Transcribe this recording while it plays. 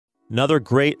Another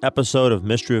great episode of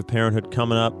Mystery of Parenthood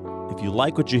coming up. If you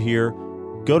like what you hear,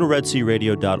 go to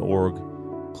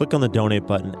redsearadio.org, click on the donate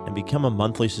button, and become a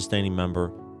monthly sustaining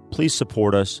member. Please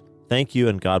support us. Thank you,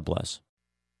 and God bless.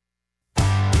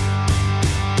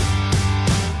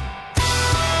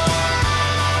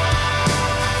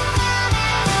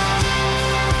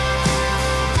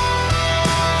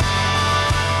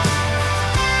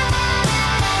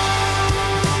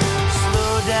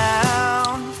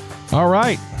 All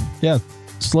right. Yeah.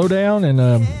 Slow down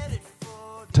and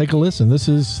take a listen. This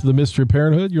is the Mystery of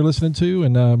Parenthood you're listening to,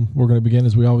 and we're going to begin,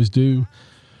 as we always do,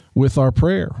 with our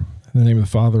prayer. In the name of the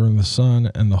Father, and the Son,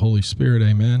 and the Holy Spirit.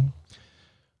 Amen.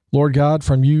 Lord God,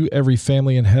 from you every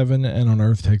family in heaven and on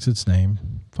earth takes its name.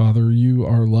 Father, you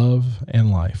are love and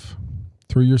life.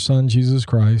 Through your Son, Jesus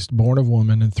Christ, born of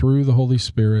woman, and through the Holy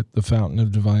Spirit, the fountain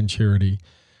of divine charity,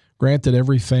 grant that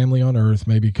every family on earth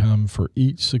may become, for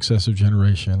each successive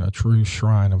generation, a true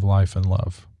shrine of life and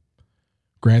love.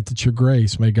 Grant that your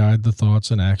grace may guide the thoughts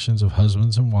and actions of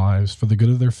husbands and wives for the good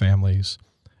of their families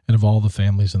and of all the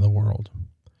families in the world.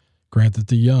 Grant that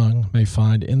the young may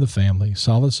find in the family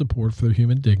solid support for their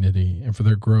human dignity and for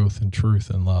their growth in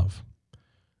truth and love.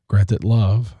 Grant that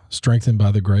love, strengthened by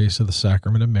the grace of the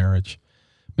sacrament of marriage,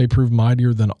 may prove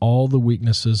mightier than all the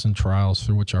weaknesses and trials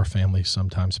through which our families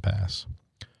sometimes pass.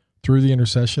 Through the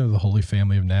intercession of the Holy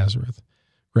Family of Nazareth,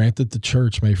 grant that the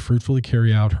Church may fruitfully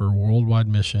carry out her worldwide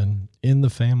mission in the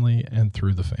family and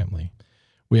through the family.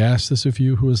 We ask this of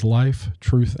you, who is life,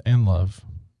 truth, and love,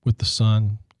 with the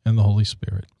Son and the Holy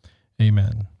Spirit.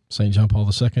 Amen. St. John Paul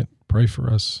II, pray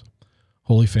for us.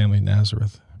 Holy Family of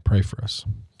Nazareth, pray for us.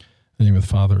 In the name of the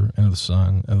Father, and of the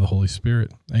Son, and of the Holy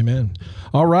Spirit. Amen.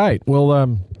 All right.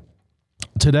 Well,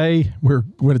 today we're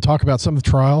going to talk about some of the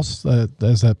trials,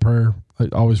 as that prayer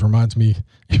it always reminds me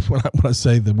when I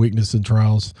say the weakness and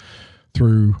trials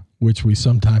through which we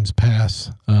sometimes pass.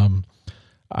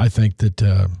 I think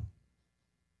that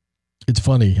it's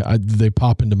funny. They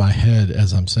pop into my head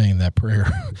as I'm saying that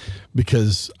prayer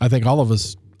because I think all of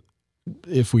us,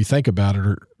 if we think about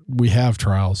it, we have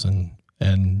trials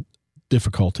and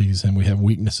difficulties, and we have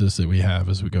weaknesses that we have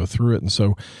as we go through it. And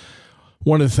so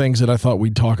one of the things that I thought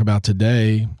we'd talk about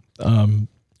today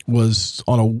was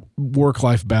on a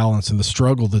work-life balance and the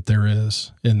struggle that there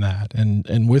is in that.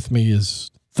 And with me is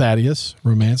Thaddeus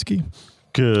Romansky.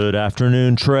 Good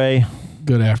afternoon, Trey.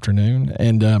 Good afternoon.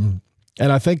 And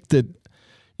I think that,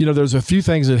 there's a few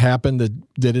things that happened that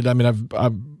did it. I mean,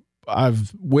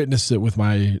 I've witnessed it with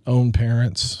my own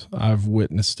parents. I've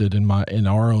witnessed it in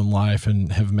our own life,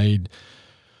 and have made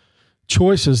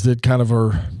choices that kind of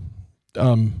are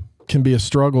can be a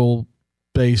struggle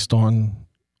based on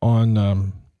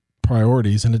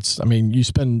priorities. And you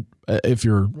spend, if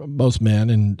you're most men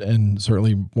and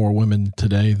certainly more women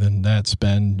today than that,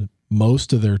 spend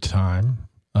most of their time,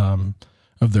 of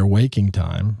their waking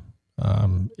time,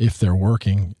 if they're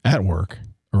working at work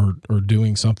or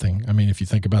doing something. I mean, if you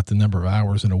think about the number of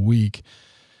hours in a week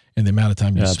and the amount of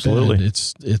time you spend,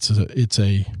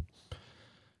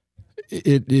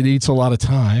 it eats a lot of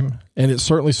time, and it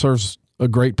certainly serves a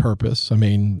great purpose. I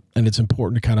mean, and it's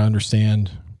important to kind of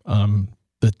understand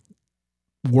that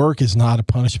work is not a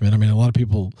punishment. I mean, a lot of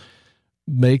people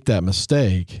make that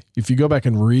mistake. If you go back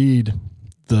and read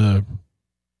the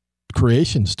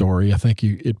creation story, I think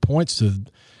it points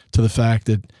to the fact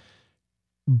that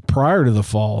prior to the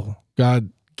fall,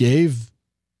 God gave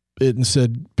it and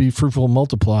said, "Be fruitful and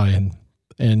multiply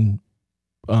and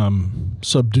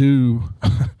subdue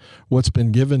what's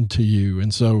been given to you."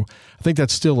 And so I think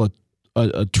that's still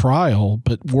a trial,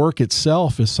 but work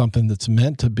itself is something that's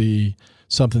meant to be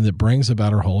something that brings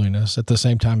about our holiness. At the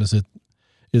same time as it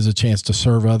is a chance to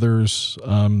serve others,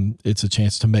 it's a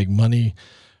chance to make money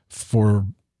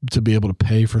to be able to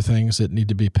pay for things that need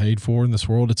to be paid for in this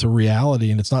world. It's a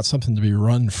reality, and it's not something to be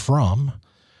run from,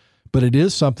 but it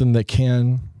is something that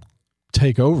can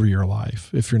take over your life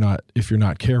if you're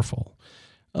not careful.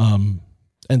 And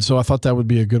so I thought that would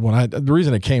be a good one. The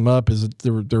reason it came up is that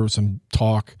there was some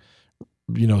talk,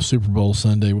 Super Bowl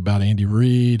Sunday about Andy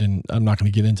Reid, and I'm not going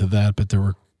to get into that, but there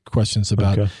were questions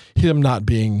about him not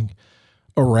being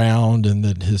around, and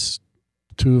that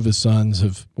two of his sons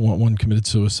one committed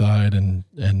suicide and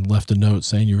left a note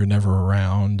saying you were never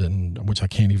around, and which I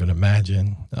can't even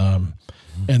imagine.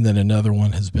 And then another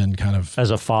one has been kind of,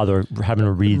 as a father, having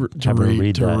to read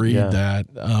that.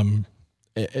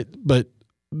 But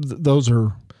those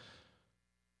are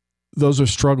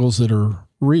struggles that are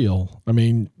real. I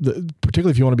mean,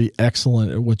 particularly if you want to be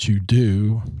excellent at what you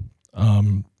do,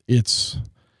 it's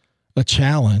a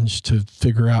challenge to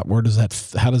figure out how does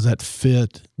that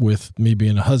fit with me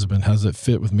being a husband? How does it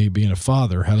fit with me being a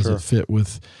father? How does it fit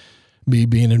with me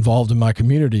being involved in my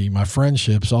community, my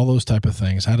friendships, all those type of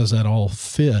things. How does that all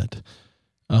fit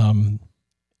in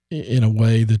a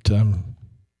way that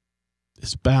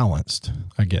is balanced,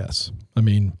 I guess? I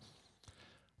mean,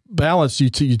 balanced, you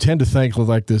tend to think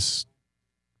like this,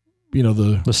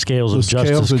 the scales of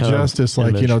justice,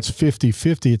 like, image. It's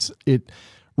 50-50. It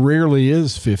rarely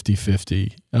is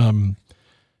 50-50.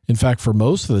 In fact, for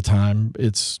most of the time,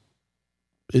 it's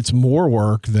more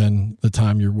work than the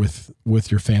time you're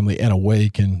with your family and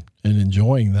awake and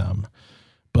enjoying them.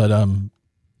 But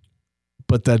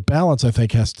that balance, I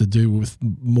think, has to do with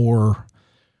more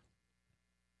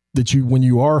that when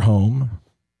you are home,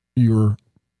 you're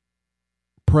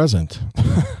present.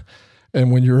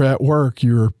 And when you're at work,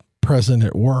 you're present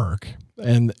at work.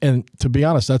 And to be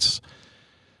honest,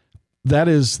 that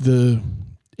is the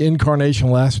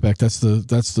incarnational aspect. That's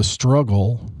the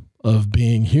struggle of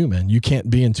being human. You can't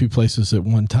be in two places at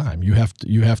one time. You have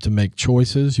to make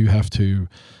choices. You have to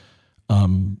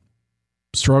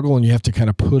struggle, and you have to kind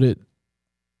of put it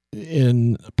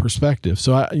in perspective.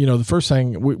 So the first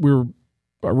thing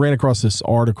I ran across this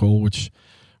article, which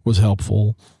was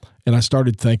helpful, and I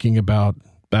started thinking about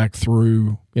back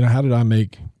through, how did I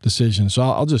make decisions? So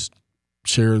I'll just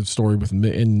share the story with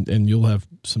me, and you'll have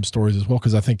some stories as well,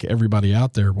 because I think everybody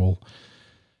out there will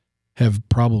have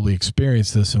probably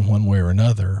experienced this in one way or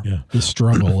another. Yeah. The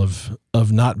struggle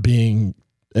of not being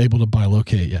able to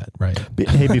bilocate yet, right?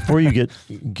 Hey, before you get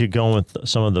going with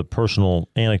some of the personal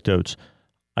anecdotes,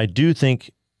 I do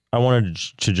think I wanted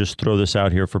to just throw this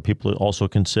out here for people to also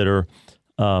consider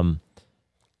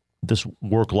this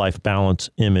work-life balance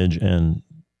image. And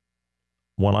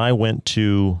when I went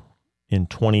in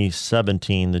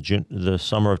 2017, the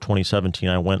summer of 2017,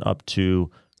 I went up to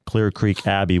Clear Creek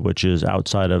Abbey, which is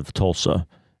outside of Tulsa.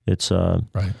 It's a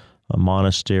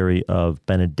monastery of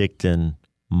Benedictine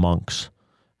monks,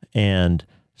 and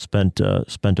spent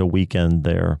a weekend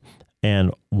there.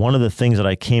 And one of the things that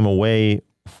I came away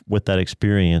with that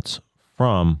experience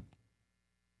from,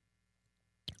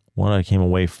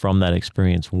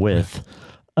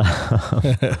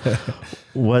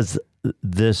 was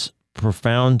this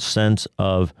profound sense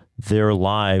of their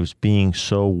lives being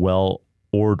so well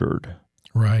ordered.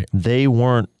 Right. They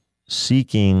weren't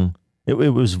seeking, it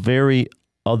was very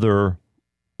other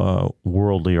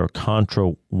worldly or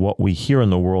contra what we hear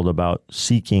in the world about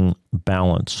seeking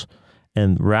balance.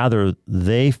 And rather,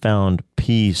 they found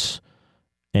peace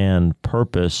and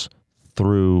purpose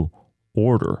through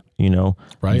order,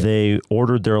 Right. They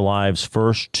ordered their lives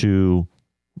first to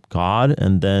God,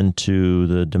 and then to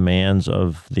the demands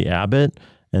of the abbot,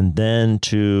 and then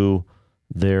to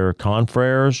their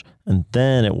confreres, and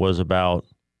then it was about,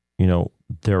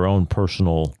 their own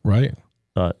personal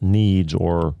needs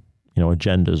or,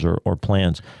 agendas or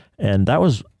plans. And that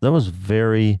was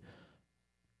very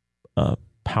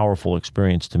powerful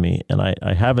experience to me. And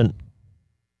I haven't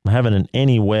in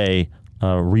any way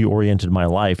reoriented my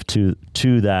life to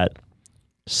that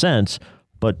sense,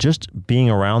 but just being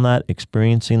around that,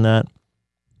 experiencing that,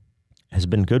 has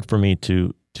been good for me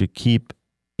to keep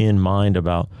in mind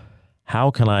about how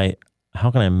can I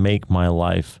make my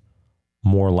life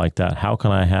more like that? How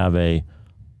can I have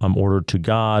I'm ordered to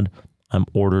God, I'm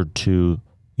ordered to,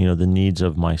 the needs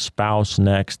of my spouse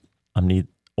next, I'm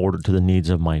ordered to the needs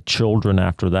of my children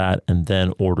after that, and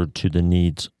then ordered to the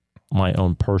needs, my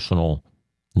own personal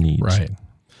needs. Right.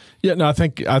 Yeah, no, I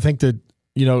think that,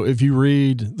 if you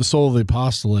read The Soul of the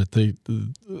Apostolate,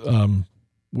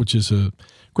 which is a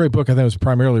great book, I think it was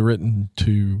primarily written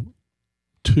to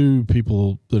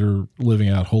people that are living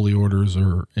out holy orders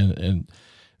and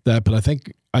that. But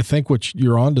I think what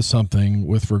you're onto something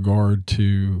with regard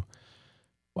to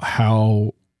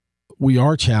how we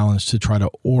are challenged to try to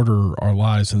order our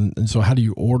lives. And so how do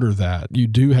you order that? You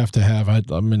do have to have,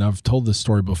 I've told this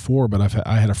story before, but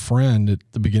I had a friend at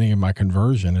the beginning of my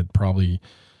conversion at probably,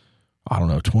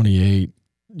 28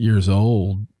 years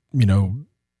old,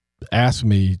 asked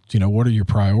me, what are your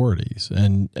priorities?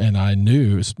 And I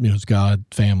knew it's God,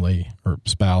 family, or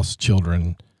spouse,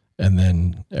 children, and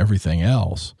then everything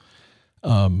else.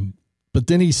 But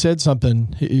then he said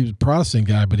something, he was a Protestant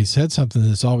guy, but he said something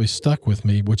that's always stuck with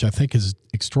me, which I think is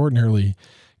extraordinarily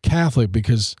Catholic,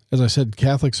 because, as I said,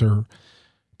 Catholics are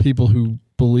people who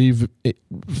believe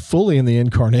fully in the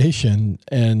incarnation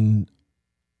and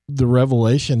the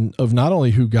revelation of not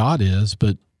only who God is,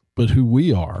 but who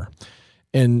we are.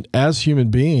 And as human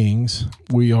beings,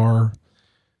 we are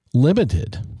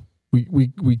limited.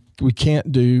 We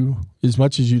can't do as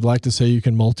much as you'd like to say you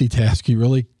can multitask. You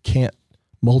really can't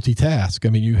multitask. I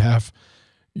mean, you have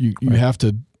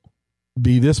to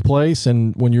be this place,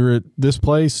 and when you're at this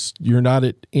place, you're not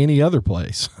at any other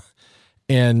place.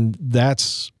 And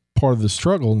that's part of the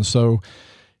struggle. And so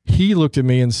he looked at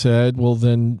me and said, well,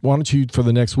 then why don't you, for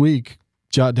the next week,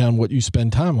 jot down what you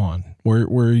spend time on,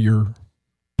 where your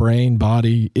brain,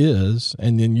 body is,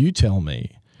 and then you tell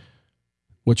me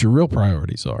what your real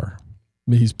priorities are.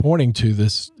 I mean, he's pointing to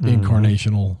this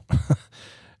incarnational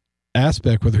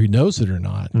aspect, whether he knows it or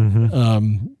not.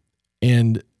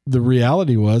 And the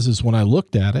reality is when I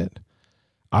looked at it,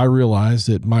 I realized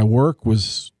that my work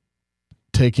was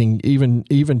taking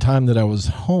even time that I was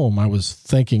home, I was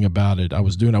thinking about it. I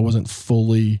wasn't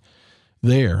fully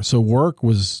there. So work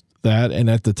was that. And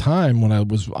at the time, when I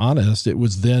was honest, it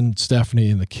was then Stephanie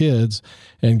and the kids,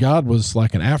 and God was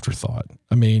like an afterthought.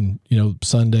 I mean,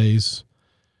 Sundays,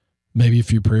 maybe a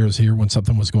few prayers here when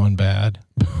something was going bad.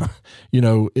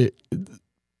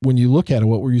 When you look at it,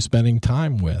 what were you spending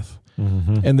time with?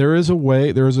 And there is a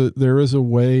way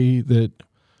that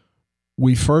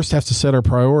we first have to set our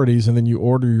priorities, and then you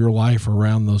order your life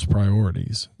around those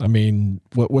priorities. I mean,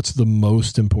 what's the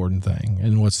most important thing,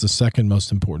 and what's the second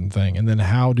most important thing? And then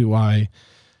how do I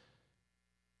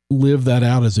live that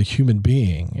out as a human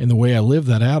being? And the way I live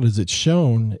that out is it's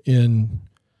shown in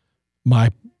my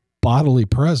bodily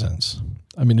presence.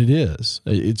 I mean, it is.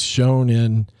 It's shown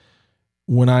in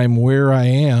when I'm where I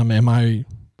am I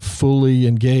fully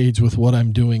engaged with what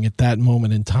I'm doing at that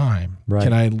moment in time? Right.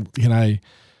 Can I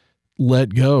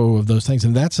let go of those things?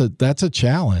 And that's a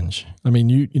challenge. I mean,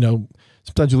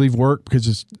 sometimes you leave work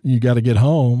because you got to get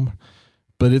home,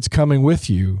 but it's coming with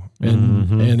you,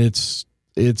 and it's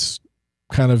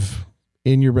kind of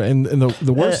in your, and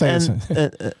the worst thing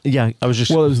I was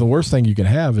just, well, the worst thing you can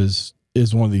have is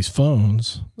one of these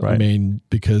phones. Right. I mean,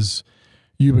 because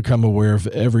you become aware of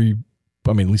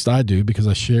at least I do, because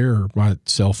I share my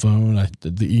cell phone.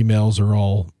 The emails are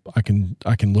all, I can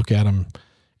look at them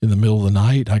in the middle of the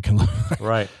night. I can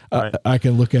I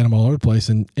can look at them all over the place,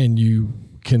 and you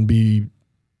can be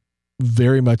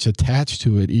very much attached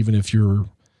to it, even if you're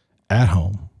at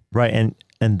home. Right.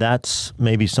 And that's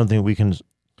maybe something we can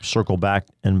circle back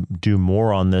and do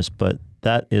more on this, but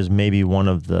that is maybe one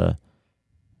of the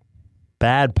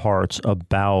bad parts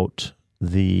about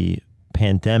the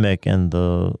pandemic and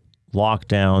the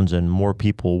lockdowns and more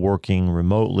people working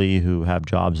remotely who have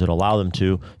jobs that allow them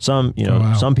to. Some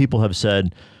people have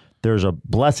said there's a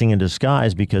blessing in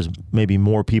disguise because maybe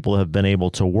more people have been able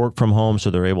to work from home, so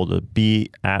they're able to be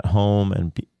at home,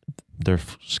 and their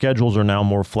schedules are now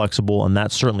more flexible, and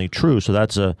that's certainly true. So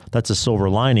that's a silver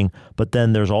lining. But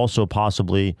then there's also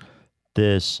possibly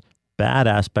this bad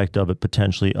aspect of it,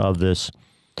 potentially, of this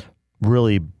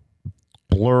really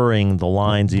blurring the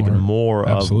lines even more.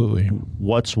 Absolutely. Of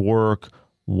what's work,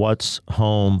 what's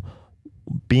home,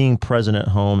 being present at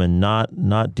home, and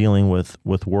not dealing with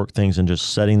work things and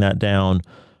just setting that down,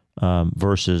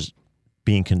 versus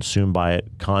being consumed by it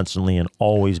constantly and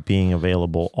always being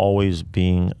available, always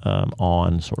being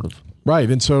on, sort of. Right.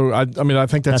 And so, I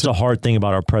think that's a hard thing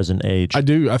about our present age.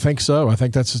 I think so. I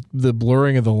think that's the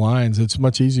blurring of the lines. It's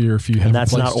much easier if you have, and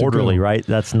that's not orderly, right?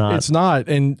 That's not. It's not.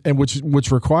 And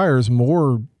which requires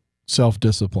more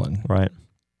self-discipline. Right.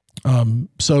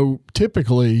 So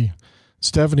typically,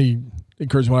 Stephanie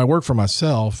encouraged, when I work for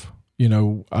myself,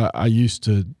 I used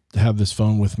to have this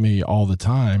phone with me all the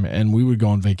time, and we would go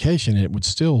on vacation, and it would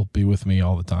still be with me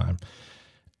all the time.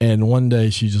 And one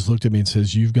day she just looked at me and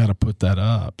says, "You've got to put that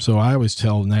up." So I always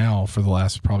tell now, for the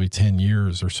last probably 10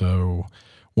 years or so,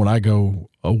 when I go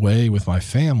away with my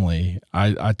family,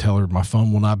 I tell her my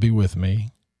phone will not be with me.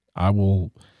 I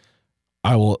will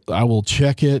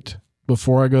check it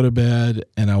before I go to bed,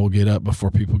 and I will get up before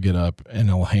people get up,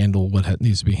 and I'll handle what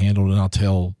needs to be handled. And I'll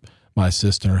tell my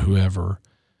assistant or whoever,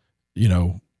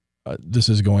 this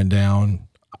is going down.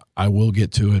 I will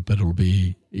get to it, but it'll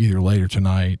be either later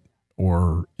tonight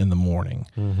or in the morning,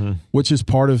 which is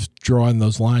part of drawing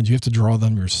those lines. You have to draw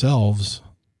them yourselves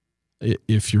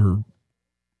if you're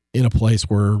in a place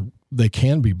where they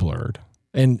can be blurred.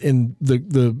 And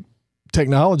the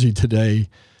technology today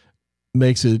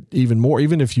makes it even more,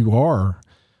 even if you are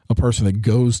a person that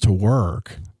goes to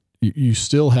work, you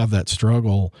still have that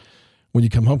struggle when you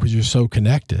come home because you're so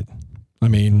connected. I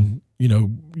mean,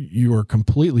 you are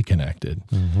completely connected,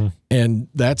 and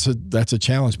that's a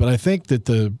challenge. But I think that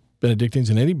the Benedictines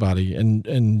and anybody,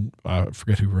 and I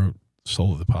forget who wrote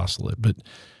Soul of the Apostolate, but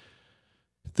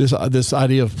this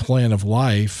idea of plan of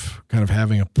life, kind of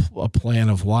having a plan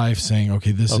of life, saying,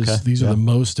 okay, these are the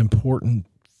most important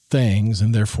things,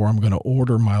 and therefore I'm going to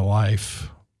order my life,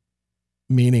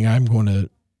 meaning I'm going to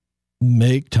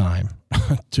make time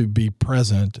to be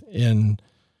present in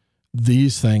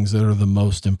these things that are the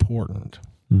most important.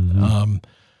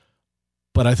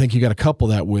 But I think you got to couple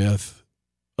that with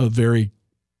a very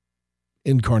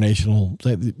incarnational,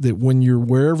 that when you're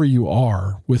wherever you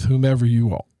are, with whomever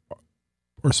you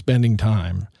are spending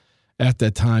time, at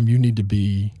that time, you need to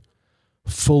be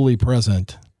fully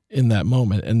present in that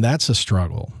moment. And that's a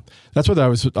struggle. That's what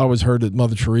I always heard at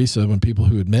Mother Teresa, when people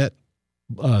who had met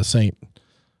Saint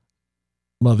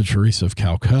Mother Teresa of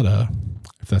Calcutta,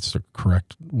 if that's the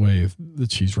correct way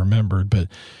that she's remembered, but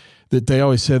that they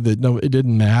always said that, no, it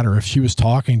didn't matter. If she was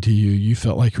talking to you, you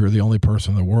felt like you were the only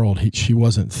person in the world. She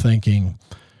wasn't thinking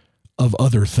of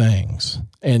other things.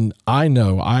 And I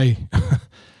know I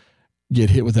get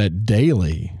hit with that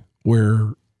daily,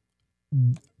 where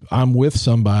I'm with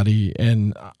somebody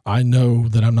and I know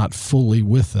that I'm not fully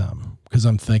with them because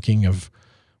I'm thinking of,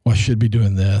 well, I should be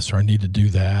doing this, or I need to do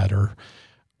that, or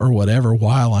whatever,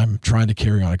 while I'm trying to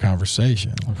carry on a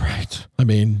conversation. Right. I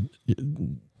mean,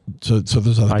 so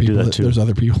there's other people. I do that too. There's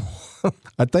other people.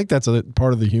 I think that's a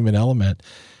part of the human element.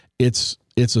 It's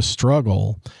a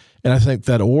struggle. And I think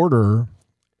that order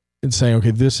in saying,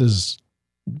 okay, this is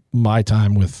my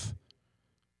time with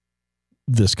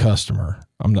this customer.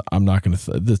 I'm not going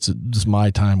to, this is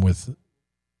my time with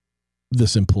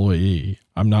this employee.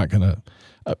 I'm not going to,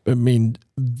 I mean,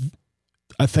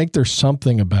 I think there's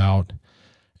something about,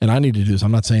 and I need to do this.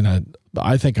 I'm not saying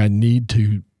I think I need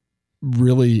to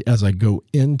really, as I go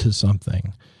into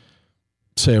something,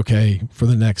 say, okay, for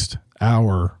the next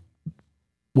hour,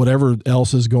 whatever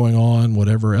else is going on,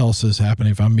 whatever else is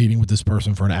happening, if I'm meeting with this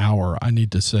person for an hour, I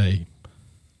need to say,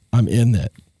 I'm in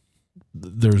it.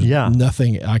 There's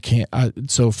nothing I can't.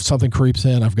 So if something creeps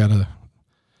in, I've got to.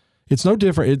 It's no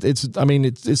different. It's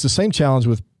the same challenge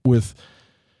with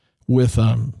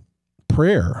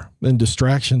prayer and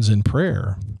distractions in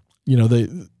prayer. You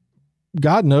know,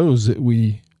 God knows that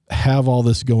we have all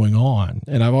this going on,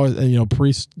 and I've always,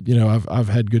 priests. I've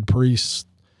had good priests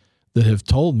that have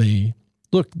told me,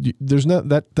 look, there's no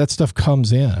that stuff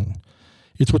comes in.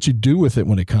 It's what you do with it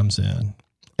when it comes in,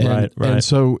 and, right. And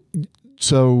so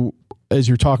as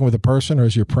you're talking with a person or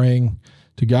as you're praying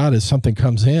to God, as something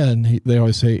comes in, they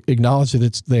always say, acknowledge that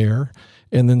it's there,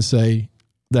 and then say,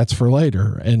 that's for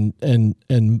later, and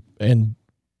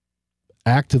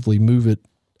actively move it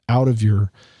out of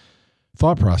your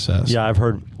thought process. Yeah, I've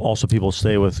heard also people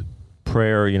say with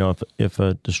prayer, if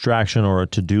a distraction or a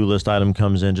to-do list item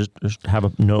comes in, just have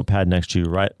a notepad next to you,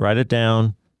 write it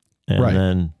down,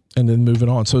 and then move it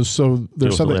on. So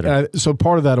there's something. So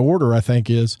part of that order, I think,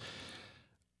 is,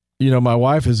 my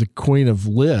wife is a queen of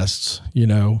lists,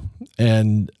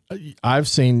 and I've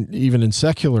seen even in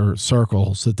secular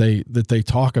circles that they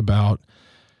talk about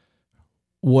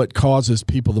what causes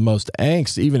people the most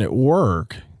angst, even at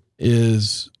work,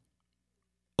 is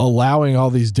allowing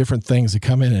all these different things to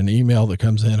come in, an email that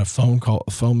comes in, a phone call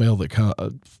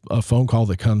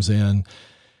that comes in,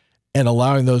 and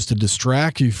allowing those to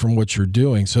distract you from what you're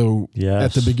doing. So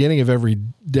at the beginning of every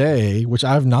day, which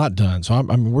I've not done. So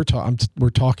we're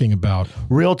talking about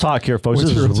real talk here, folks.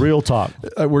 This is real talk.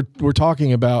 We're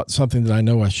talking about something that I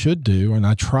know I should do and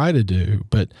I try to do,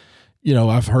 but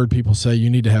I've heard people say you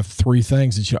need to have 3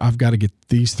 things that I've got to get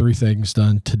these 3 things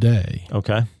done today.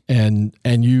 Okay. And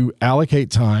you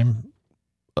allocate time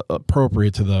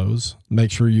appropriate to those.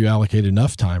 Make sure you allocate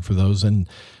enough time for those. And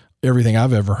everything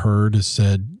I've ever heard is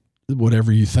said,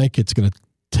 whatever you think it's going to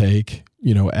take,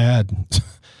 add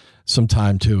some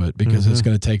time to it, because it's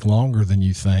going to take longer than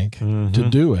you think to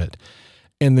do it.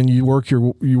 And then you work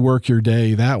your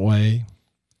day that way.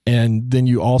 And then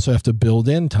you also have to build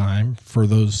in time for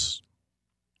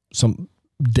some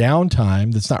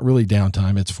downtime that's not really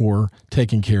downtime. It's for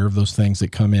taking care of those things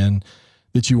that come in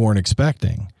that you weren't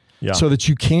expecting. Yeah. So that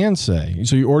you can say,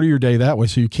 so you order your day that way.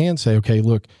 So you can say, okay,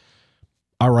 look,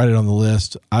 I write it on the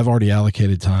list. I've already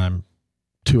allocated time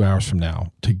 2 hours from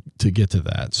now to get to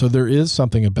that. So there is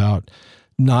something about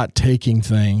not taking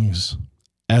things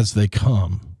as they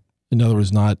come. In other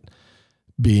words, not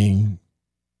being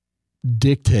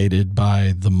dictated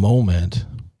by the moment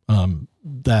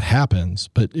that happens.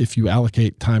 But if you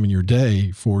allocate time in your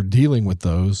day for dealing with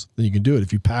those, then you can do it.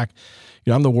 If you pack,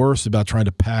 I'm the worst about trying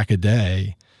to pack a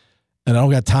day, and I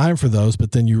don't got time for those,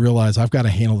 but then you realize I've got to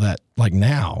handle that like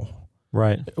now.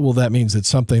 Right. Well, that means that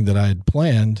something that I had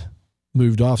planned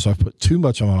moved off. So I've put too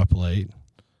much on my plate.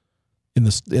 In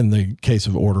the case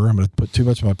of order, I'm going to put too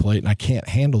much on my plate, and I can't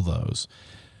handle those.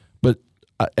 But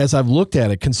as I've looked at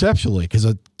it conceptually, because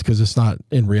it's not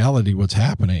in reality what's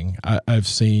happening, I've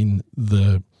seen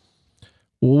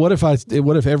what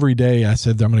if every day I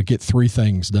said that I'm going to get 3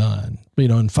 things done?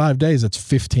 In 5 days, that's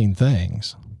 15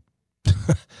 things.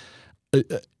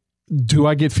 do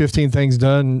I get 15 things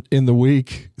done in the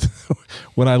week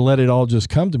when I let it all just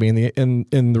come to me?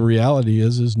 And the reality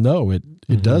is no, it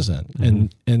doesn't. Mm-hmm.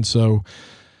 And so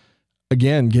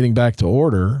again, getting back to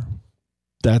order,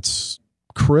 that's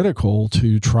critical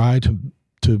to try to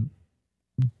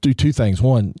do two things.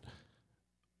 One,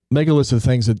 make a list of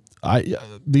things that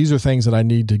these are things that I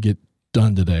need to get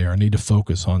done today, or I need to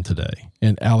focus on today,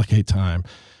 and allocate time.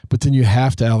 But then you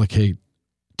have to allocate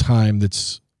time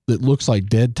that looks like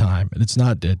dead time, and it's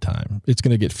not dead time. It's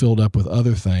going to get filled up with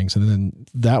other things. And then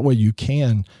that way you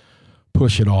can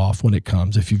push it off when it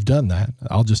comes. If you've done that,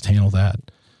 I'll just handle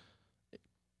that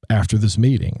after this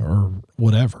meeting or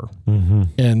whatever. Mm-hmm.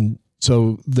 And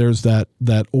so there's that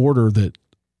order that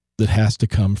has to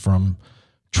come from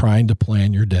trying to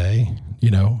plan your day,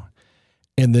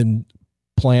 and then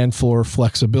plan for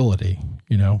flexibility.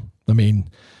 I mean,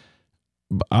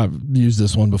 I've used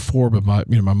this one before, but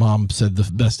my mom said the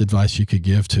best advice she could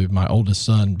give to my oldest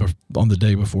son on the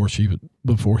day before he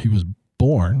was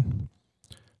born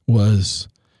was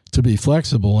to be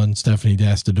flexible. And Stephanie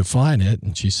asked to define it,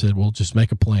 and she said, "Well, just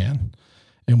make a plan.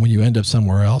 And when you end up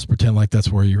somewhere else, pretend like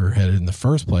that's where you were headed in the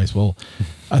first place." Well,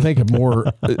 I think I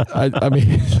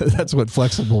mean, that's what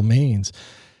flexible means.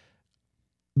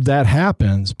 That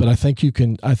happens, but I think you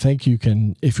can,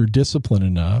 if you're disciplined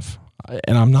enough,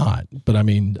 and I'm not, but I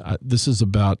mean, this is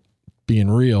about being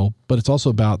real, but it's also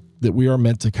about that we are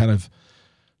meant to kind of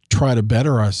try to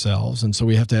better ourselves. And so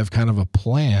we have to have kind of a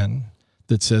plan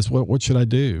that says, what should I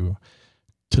do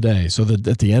today? So that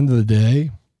at the end of the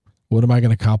day, what am I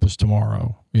going to accomplish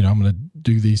tomorrow? I'm going to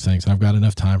do these things, and I've got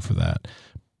enough time for that.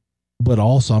 But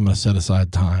also I'm going to set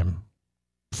aside time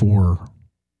for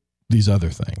these other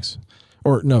things,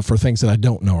 or no, for things that I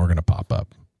don't know are going to pop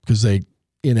up, because they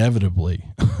inevitably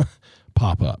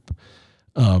pop up.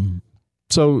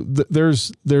 So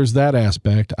there's that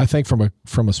aspect. I think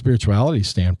from a spirituality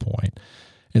standpoint,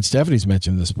 and Stephanie's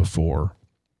mentioned this before,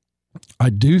 I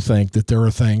do think that there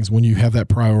are things when you have that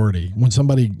priority, when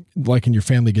somebody like in your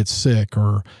family gets sick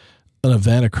or an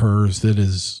event occurs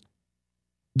there's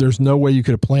no way you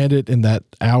could have planned it, and that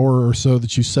hour or so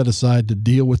that you set aside to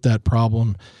deal with that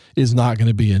problem is not going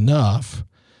to be enough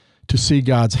to see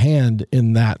God's hand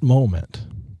in that moment.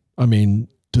 I mean,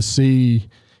 to see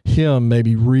him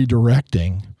maybe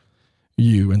redirecting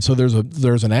you. And so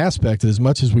there's an aspect that, as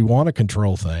much as we want to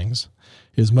control things,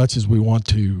 as much as we want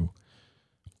to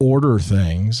order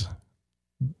things,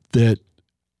 that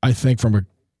I think from a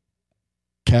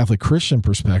Catholic Christian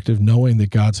perspective, knowing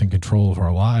that God's in control of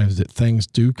our lives, that things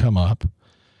do come up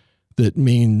that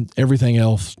mean everything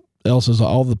else is,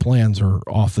 all the plans are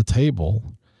off the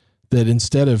table, that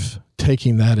instead of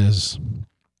taking that as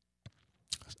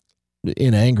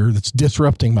in anger, that's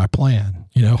disrupting my plan,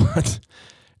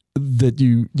 that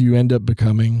you end up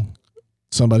becoming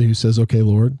somebody who says, okay,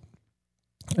 Lord,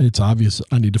 it's obvious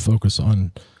I need to focus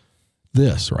on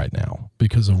this right now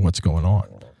because of what's going on.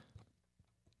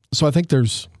 So I think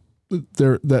there's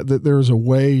a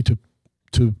way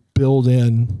to build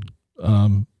in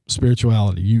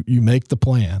spirituality. You make the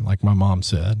plan, like my mom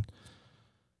said,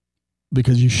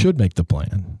 because you should make the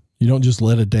plan. You don't just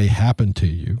let a day happen to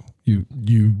you.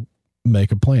 You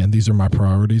make a plan. These are my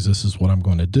priorities. This is what I'm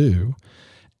going to do.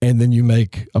 And then you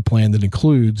make a plan that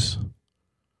includes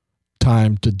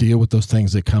time to deal with those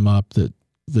things that come up that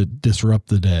disrupt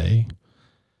the day.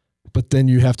 But then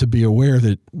you have to be aware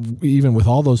that even with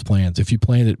all those plans, if you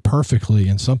planned it perfectly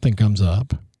and something comes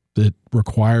up that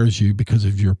requires you, because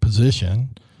of your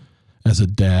position as a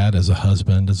dad, as a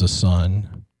husband, as a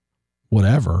son,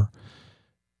 whatever,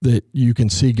 that you can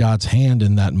see God's hand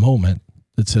in that moment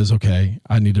that says, okay,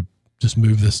 I need to just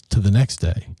move this to the next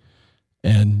day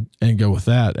and go with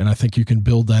that. And I think you can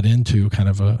build that into kind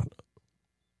of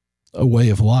a way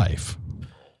of life.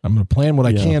 I'm going to plan what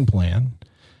I can plan.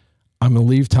 I'm going to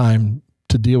leave time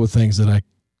to deal with things that I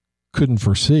couldn't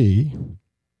foresee.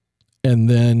 And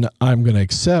then I'm going to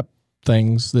accept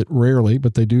things that rarely,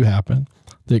 but they do happen,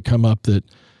 that come up, that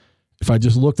if I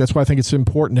just look, that's why I think it's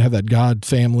important to have that God,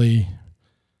 family,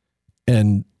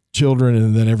 and children,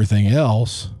 and then everything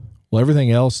else. Well,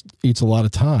 everything else eats a lot of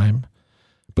time,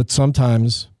 but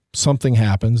sometimes something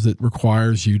happens that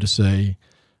requires you to say,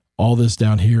 all this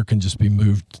down here can just be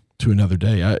moved to another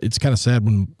day. It's kind of sad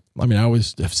I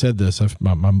always have said this,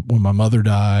 when my mother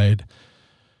died,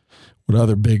 what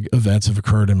other big events have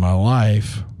occurred in my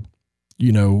life,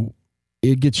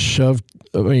 it gets shoved,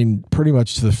 pretty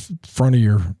much to the front of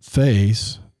your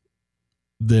face,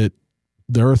 that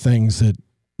there are things that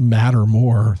matter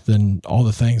more than all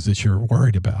the things that you're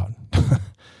worried about.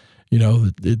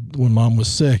 When mom was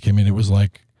sick, it was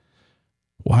like,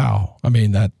 wow.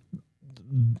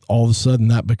 all of a sudden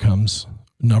that becomes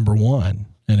number one,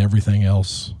 and everything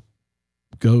else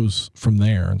goes from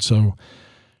there. And so,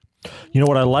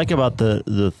 what I like about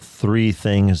the three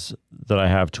things that I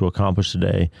have to accomplish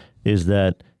today is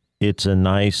that it's a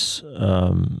nice,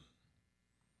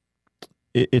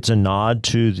 it's a nod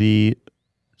to the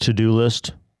to-do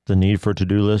list, the need for a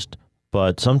to-do list,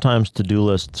 but sometimes to-do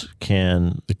lists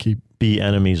can be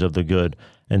enemies of the good.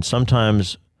 And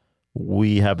sometimes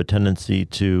we have a tendency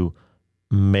to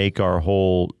make our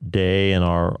whole day and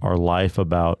our life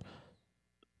about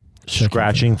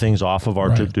scratching things off of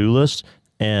our to-do list.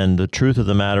 And the truth of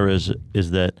the matter is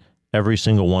that every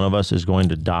single one of us is going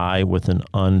to die with an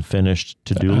unfinished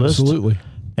to-do list. Absolutely.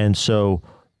 And so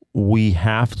we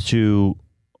have to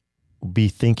be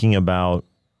thinking about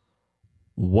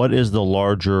what is the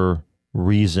larger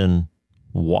reason,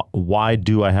 why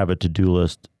do I have a to-do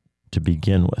list to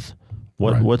begin with?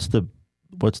 What's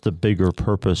the bigger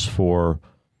purpose for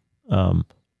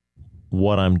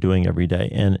what I'm doing every day?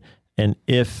 And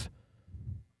if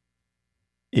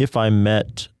I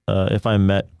met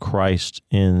Christ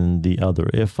in the other,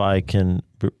 if I can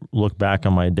look back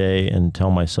on my day and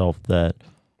tell myself that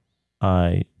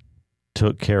I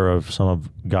took care of some of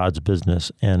God's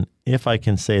business, and if I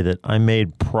can say that I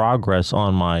made progress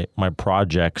on my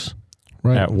projects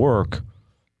at work,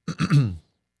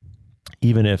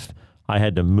 even if I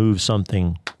had to move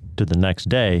something to the next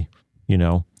day,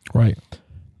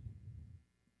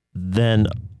 then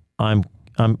I'm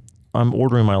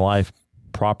ordering my life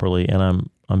properly, and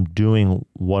I'm doing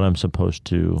what I'm supposed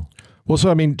to. Well,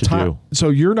 so I mean, do. So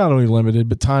you're not only limited,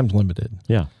 but time's limited.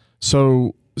 Yeah.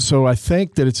 So I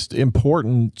think that it's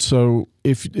important. So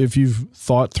if you've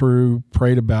thought through,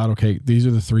 prayed about, okay, these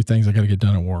are the three things I got to get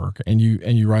done at work, and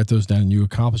you write those down and you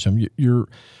accomplish them,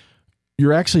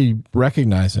 you're actually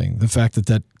recognizing the fact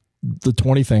that the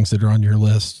 20 things that are on your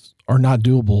list are not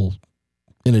doable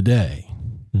in a day.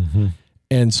 Mm-hmm.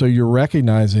 And so you're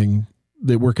recognizing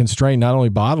that we're constrained not only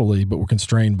bodily, but we're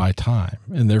constrained by time.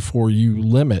 And therefore you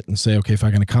limit and say, okay, if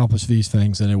I can accomplish these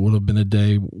things, then it would have been a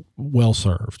day well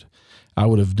served. I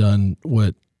would have done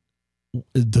what,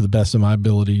 to the best of my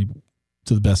ability,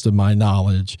 to the best of my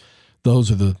knowledge,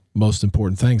 those are the most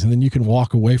important things. And then you can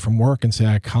walk away from work and say,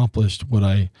 I accomplished what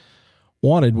I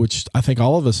wanted, which I think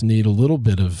all of us need a little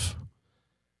bit of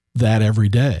that every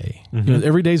day. Mm-hmm.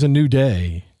 Every day's a new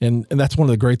day. And that's one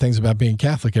of the great things about being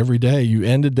Catholic. Every day you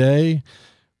end a day,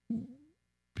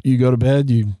 you go to bed,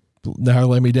 now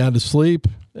lay me down to sleep,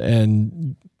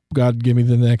 and God give me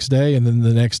the next day. And then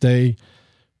the next day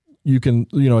you can,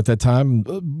 at that time,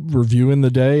 reviewing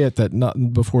the day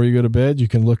before you go to bed, you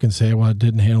can look and say, well, I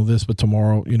didn't handle this, but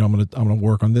tomorrow, I'm going to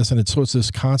work on this. And it's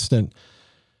this constant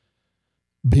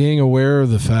being aware of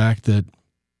the fact that,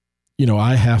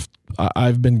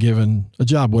 I've been given a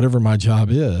job, whatever my job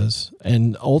is,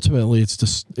 and ultimately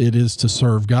it is to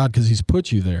serve God because He's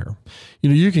put you there.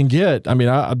 You can get,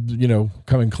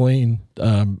 coming clean.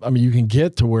 You can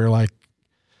get to where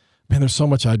there's so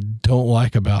much I don't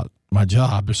like about my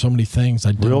job. There's so many things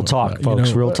I don't. Real talk,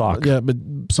 folks. Real talk. Yeah, but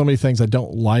so many things I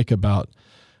don't like about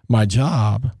my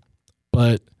job,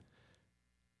 but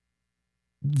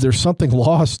there's something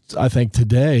lost, I think,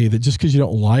 today, that just because you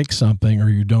don't like something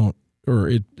or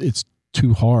it's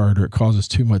too hard or it causes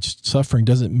too much suffering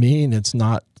doesn't mean it's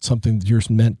not something that you're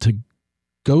meant to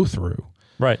go through.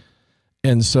 Right.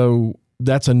 And so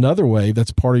that's another way,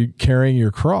 that's part of carrying your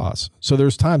cross. So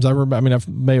there's times I remember, I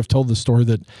may have told the story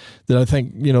that I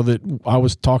think, that I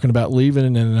was talking about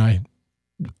leaving, and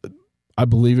I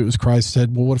believe it was Christ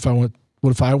said, well, what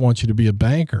if I want you to be a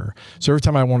banker? So every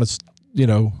time I want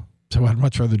to, so I'd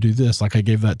much rather do this. Like I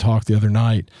gave that talk the other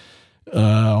night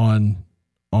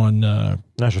on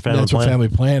National Family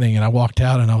Planning, and I walked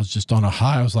out and I was just on a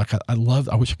high. I was like, I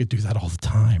wish I could do that all the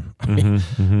time.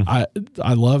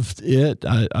 I loved it.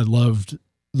 I loved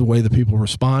the way the people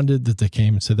responded, that they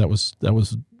came and said there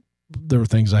were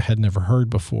things I had never heard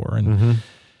before. And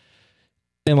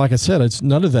and like I said, it's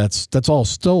none of that's all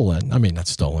stolen. Not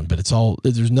stolen, but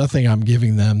there's nothing I'm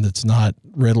giving them that's not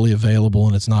readily available,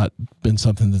 and it's not been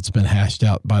something that's been hashed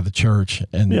out by the church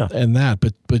and that.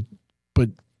 But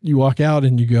you walk out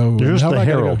and you go, now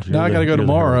I got to go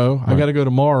tomorrow. I got to go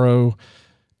tomorrow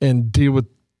and deal with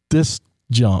this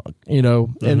junk,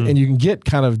 and you can get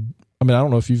kind of, I don't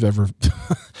know if you've ever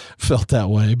felt that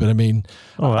way, but I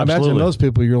imagine those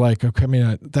people, you're like,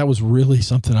 okay, that was really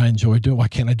something I enjoyed doing. Why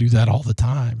can't I do that all the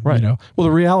time? Right. Well,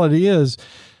 the reality is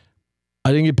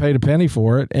I didn't get paid a penny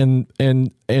for it. And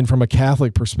from a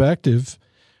Catholic perspective,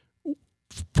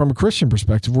 from a Christian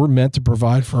perspective, we're meant to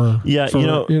provide for,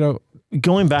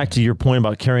 going back to your point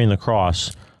about carrying the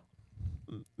cross,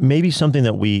 maybe something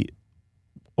that we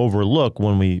overlook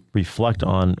when we reflect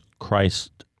on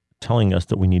Christ telling us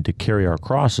that we need to carry our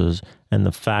crosses, and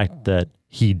the fact that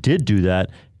he did do that,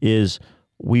 is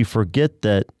we forget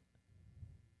that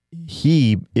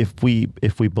if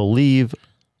we believe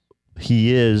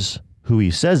he is who he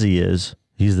says he is,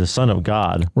 he's the Son of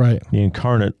God, right? The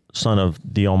incarnate Son of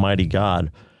the Almighty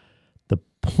God. The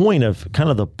point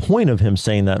of him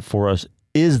saying that for us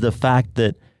is the fact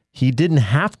that he didn't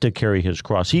have to carry his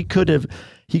cross. He could have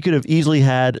easily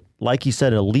had, like he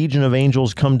said, a legion of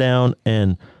angels come down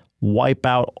and wipe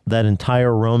out that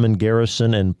entire Roman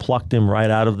garrison and plucked him right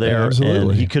out of there. Yeah, absolutely.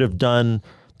 And he could have done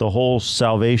the whole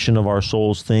salvation of our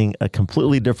souls thing a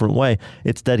completely different way.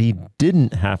 It's that he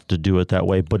didn't have to do it that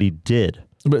way, but he did.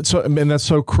 And that's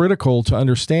so critical to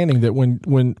understanding that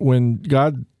when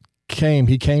God came,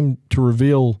 he came to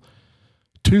reveal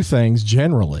two things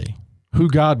generally: who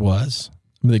God was,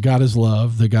 that God is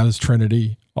love, that God is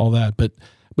Trinity, all that. But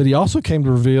he also came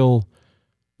to reveal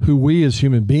who we as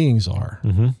human beings are.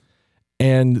 Mm-hmm.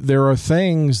 And there are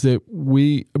things that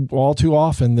we, all too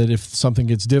often, that if something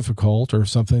gets difficult or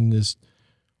something is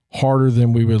harder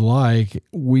than we would like,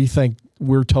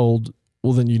 we're told,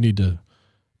 well, then you need to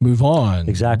move on.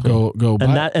 Exactly. Go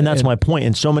back. And that's my point.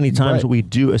 And so many times we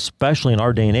do, especially in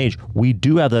our day and age, we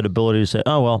do have that ability to say,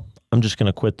 oh, well, I'm just going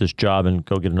to quit this job and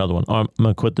go get another one. Or I'm going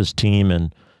to quit this team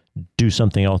and do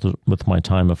something else with my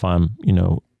time if I'm,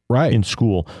 in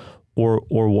school. Or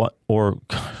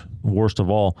worst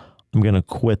of all, I'm going to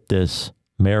quit this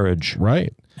marriage,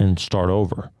 right, and start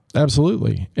over.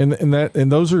 Absolutely, and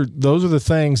those are the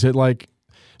things that, like.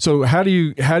 So how do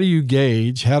you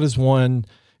gauge? How does one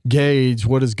gauge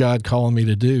what is God calling me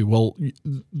to do? Well,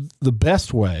 the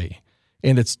best way,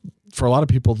 and it's for a lot of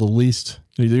people the least.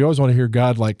 You always want to hear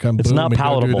God like come. It's boom not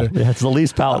palatable. It's the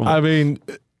least palatable. I mean,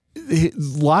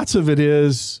 lots of it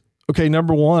is okay.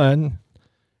 Number one,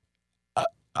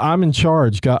 I'm in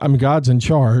charge. God's in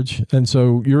charge. And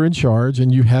so you're in charge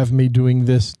and you have me doing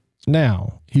this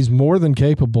now. He's more than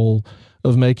capable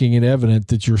of making it evident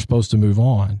that you're supposed to move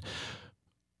on.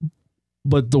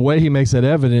 But the way he makes that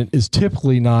evident is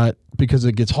typically not because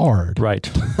it gets hard. Right.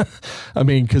 I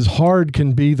mean, because hard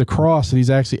can be the cross that he's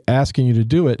actually asking you to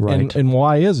do it. Right. And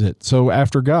why is it? So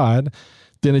after God,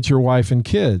 then it's your wife and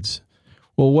kids.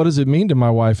 Well, what does it mean to my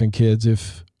wife and kids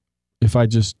if I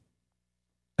just,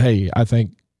 hey, I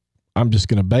think I'm just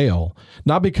going to bail?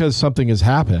 Not because something has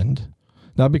happened,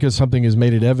 not because something has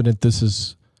made it evident this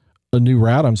is a new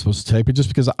route I'm supposed to take, but just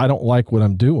because I don't like what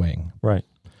I'm doing. Right.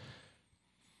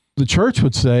 The church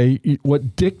would say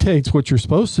what dictates what you're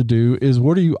supposed to do is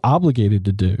what are you obligated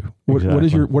to do?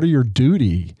 Exactly. What are your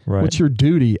duty? Right. What's your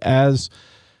duty as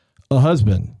a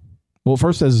husband? Well,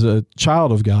 first as a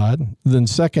child of God, then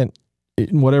second,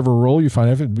 in whatever role you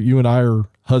find. You and I are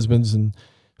husbands and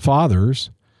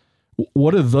fathers.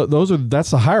 What are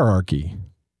that's the hierarchy.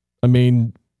 I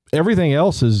mean, everything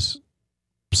else is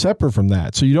separate from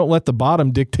that. So you don't let the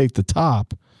bottom dictate the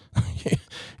top.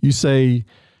 You say,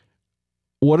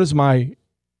 what is my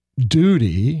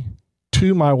duty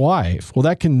to my wife? Well,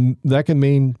 that can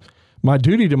mean my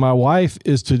duty to my wife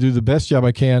is to do the best job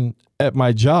I can at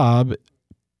my job,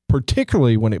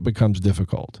 particularly when it becomes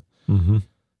difficult. Mm-hmm.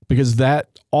 Because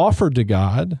that offered to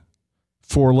God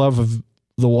for love of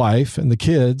the wife and the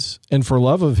kids and for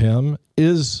love of him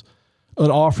is an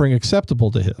offering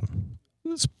acceptable to him.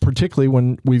 It's particularly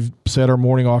when we've said our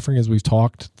morning offering, as we've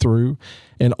talked through,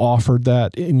 and offered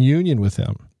that in union with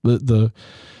him. The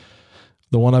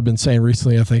one I've been saying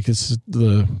recently, I think is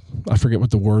I forget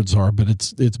what the words are, but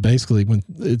it's basically when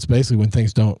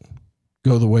things don't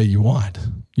go the way you want,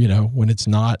 when it's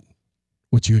not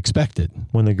what you expected.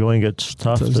 When the going gets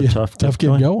tough, tough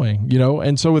get going,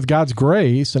 And so with God's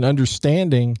grace and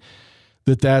understanding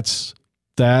that's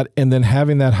that, and then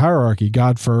having that hierarchy,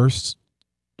 God first,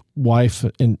 wife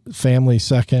and family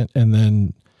second, and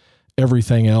then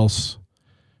everything else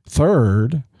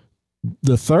third.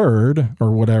 The third, or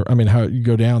whatever, I mean, how you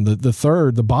go down, the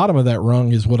third, the bottom of that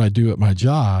rung is what I do at my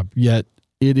job, yet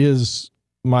it is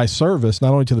my service,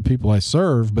 not only to the people I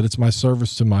serve, but it's my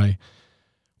service to my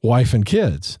wife and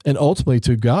kids, and ultimately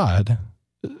to God,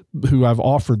 who I've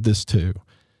offered this to.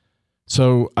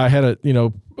 So I had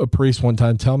a priest one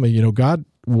time tell me, God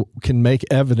can make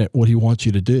evident what he wants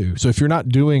you to do. So if you're not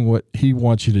doing what he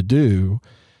wants you to do,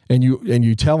 and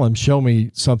you tell him, show me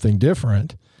something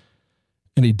different,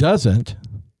 and he doesn't,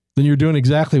 then you're doing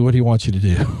exactly what he wants you to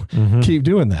do. Mm-hmm. Keep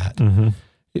doing that. Mm-hmm.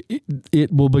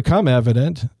 It will become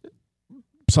evident.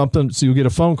 So you'll get a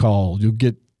phone call, you'll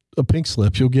get a pink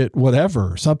slip, you'll get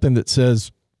whatever, something that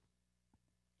says,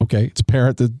 okay, it's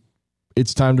apparent that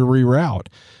it's time to reroute.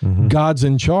 Mm-hmm. God's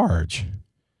in charge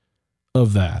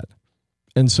of that.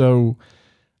 And so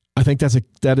I think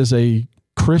that is a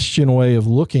Christian way of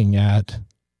looking at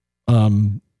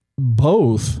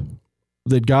both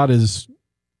that God is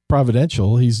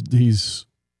providential. He's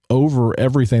over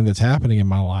everything that's happening in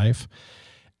my life.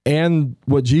 And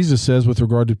what Jesus says with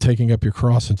regard to taking up your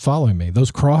cross and following me. Those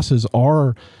crosses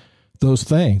are those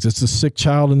things. It's the sick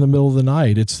child in the middle of the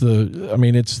night. It's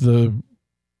the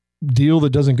deal that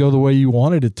doesn't go the way you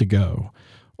wanted it to go,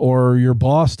 or your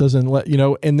boss doesn't let,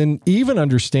 and then even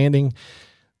understanding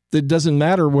that it doesn't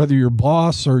matter whether your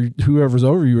boss or whoever's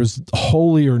over you is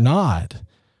holy or not,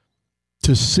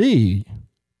 to see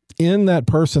in that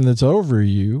person that's over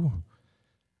you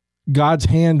God's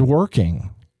hand working.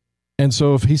 And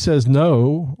so if he says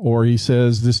no, or he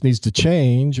says this needs to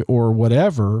change or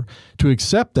whatever, to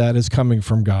accept that as coming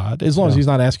from God, as long as he's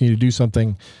not asking you to do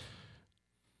something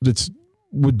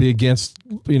would be against,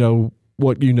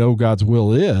 what God's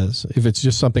will is. If it's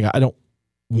just something I don't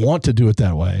want to do it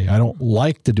that way, I don't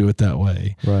like to do it that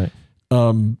way. Right.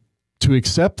 To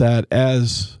accept that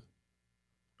as,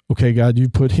 okay, God, you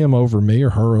put him over me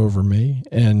or her over me,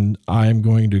 and I'm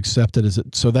going to accept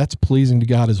it so that's pleasing to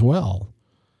God as well.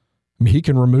 I mean, he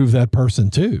can remove that person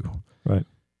too. Right.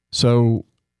 So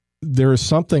there is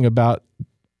something about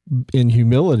in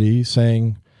humility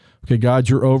saying, okay, God,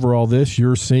 you're over all this.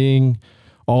 You're seeing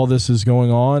all this is going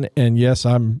on. And yes,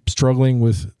 I'm struggling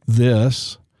with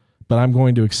this, but I'm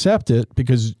going to accept it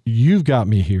because you've got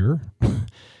me here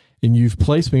and you've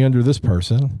placed me under this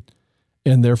person.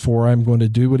 And therefore I'm going to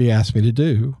do what he asked me to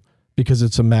do because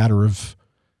it's a matter of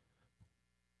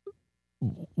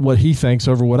what he thinks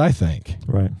over what I think.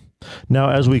 Right. Now,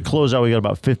 as we close out, we got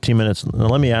about 15 minutes. Now,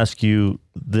 let me ask you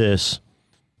this,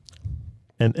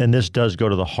 and this does go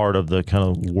to the heart of the kind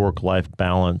of work-life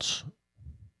balance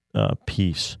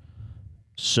piece.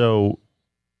 So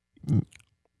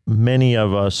many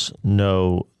of us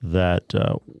know that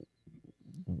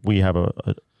we have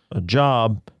a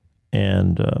job,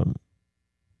 and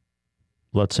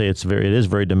let's say it is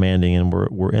very demanding, and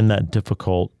we're in that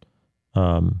difficult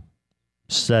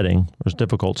setting, or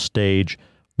difficult stage.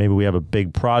 Maybe we have a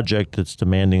big project that's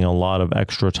demanding a lot of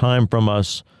extra time from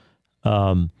us.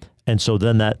 And so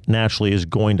then that naturally is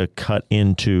going to cut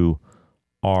into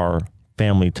our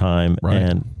family time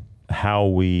and how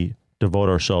we devote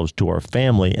ourselves to our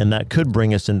family. And that could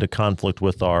bring us into conflict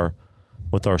with our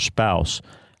spouse.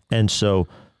 And so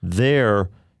there,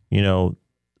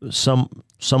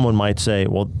 someone might say,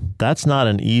 well, that's not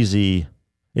an easy,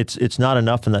 it's not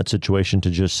enough in that situation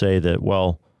to just say that,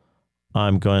 well,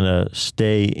 I'm going to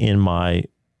stay in my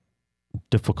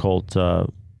difficult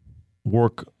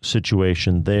work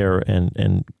situation there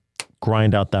and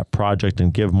grind out that project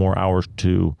and give more hours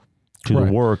to the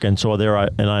work. And so there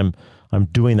I'm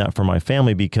doing that for my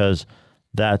family because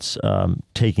that's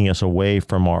taking us away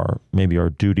from maybe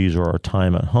our duties or our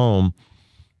time at home.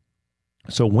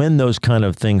 So when those kind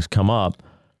of things come up,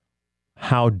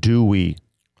 how do we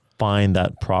find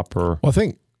that proper? Well, I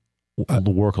think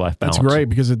the work-life balance. That's great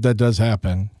because that does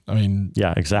happen. I mean,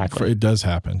 yeah, exactly. It does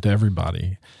happen to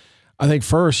everybody. I think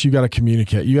first you got to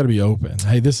communicate. You got to be open.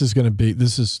 Hey, this is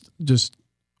just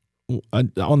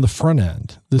on the front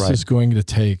end. This is going to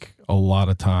take a lot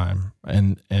of time,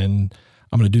 and I'm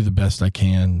going to do the best I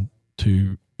can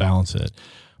to balance it.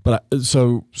 But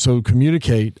so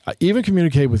communicate. Even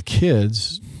communicate with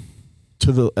kids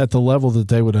at the level that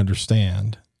they would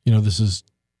understand. This is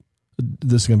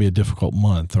going to be a difficult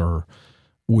month or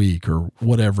week or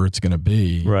whatever it's going to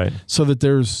be. Right. So that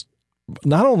there's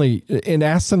not only, and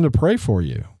ask them to pray for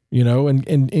you,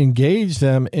 and engage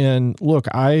them in, look,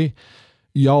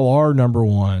 y'all are number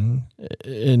one,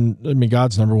 and I mean,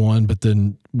 God's number one, but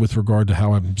then with regard to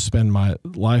how I spend my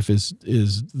life is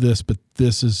this, but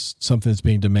this is something that's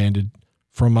being demanded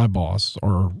from my boss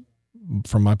or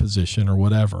from my position or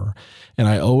whatever. And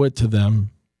I owe it to them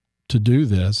to do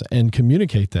this and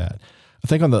communicate that. I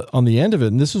think on the end of it,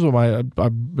 and this is what I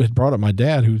had brought up my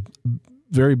dad, who's a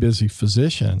very busy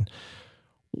physician.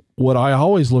 What I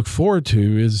always look forward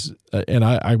to is, and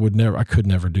I could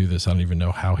never do this. I don't even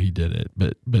know how he did it,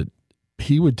 but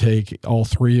he would take all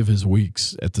 3 of his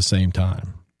weeks at the same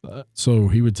time. So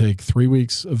he would take 3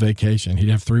 weeks of vacation. He'd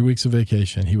have 3 weeks of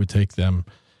vacation. He would take them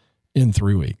in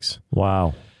 3 weeks.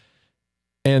 Wow.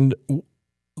 And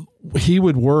he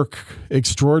would work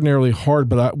extraordinarily hard,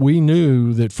 but we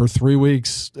knew that for 3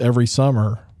 weeks every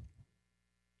summer,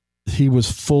 he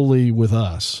was fully with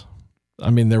us. I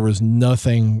mean, there was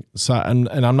nothing, and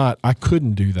I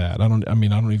couldn't do that. I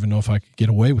don't even know if I could get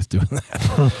away with doing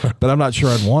that, but I'm not sure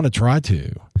I'd want to try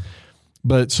to.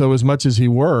 But so as much as he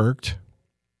worked,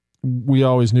 we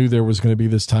always knew there was going to be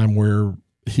this time where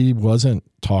he wasn't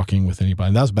talking with anybody.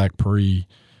 And that was back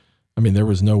there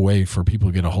was no way for people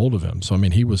to get a hold of him. So,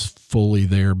 he was fully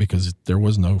there because there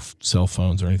was no cell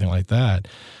phones or anything like that.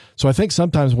 So I think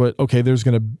sometimes there's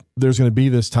going to be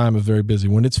this time of very busy.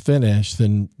 When it's finished,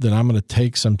 then I'm going to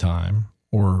take some time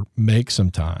or make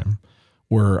some time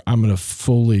where I'm going to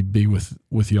fully be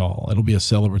with y'all. It'll be a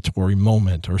celebratory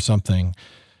moment or something,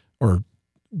 or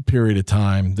period of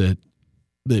time that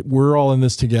we're all in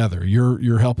this together.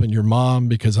 You're helping your mom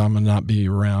because I'm going to not be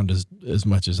around as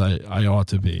much as I ought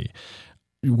to be.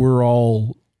 We're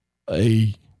all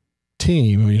a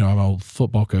team. I'm a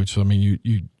football coach. So,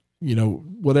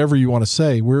 whatever you want to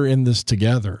say, we're in this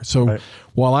together. So right.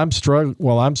 while I'm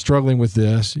struggling with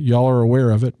this, y'all are aware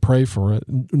of it, pray for it.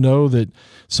 Know that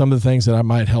some of the things that I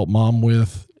might help mom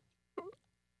with,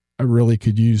 I really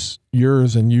could use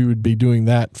yours, and you would be doing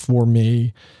that for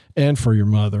me and for your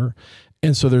mother.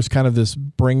 And so there's kind of this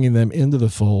bringing them into the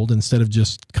fold instead of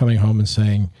just coming home and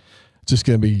saying, it's just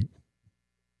going to be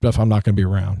stuff, I'm not going to be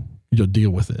around. You'll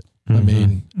deal with it.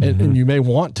 Mm-hmm. And you may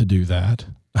want to do that.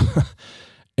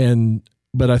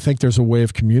 But I think there's a way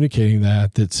of communicating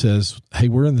that says, hey,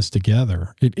 we're in this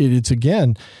together. It's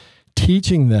again,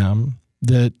 teaching them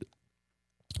that,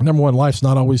 number one, life's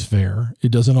not always fair.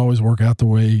 It doesn't always work out the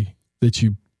way that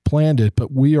you planned it,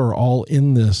 but we are all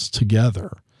in this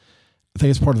together. I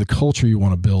think it's part of the culture you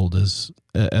want to build as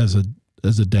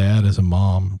a dad, as a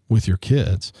mom with your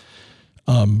kids.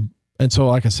 And so,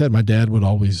 like I said, my dad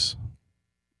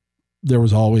there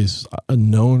was always a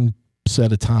known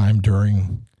set of time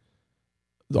during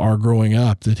our growing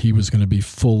up that he was going to be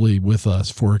fully with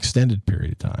us for an extended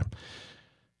period of time.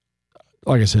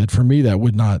 Like I said, for me,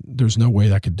 there's no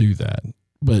way I could do that.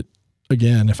 But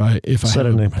again, if I set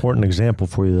an important example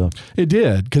for you though. It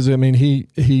did. Cause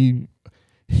he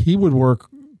would work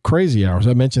crazy hours.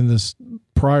 I mentioned this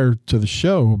prior to the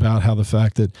show about how the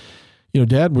fact that,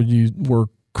 Dad would work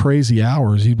crazy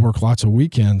hours. He'd work lots of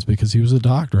weekends because he was a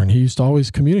doctor, and he used to always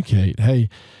communicate, hey,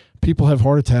 people have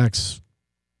heart attacks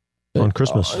on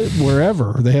Christmas,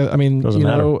 wherever they have. Doesn't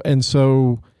matter. And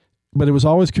so, but it was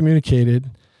always communicated.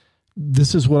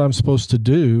 This is what I'm supposed to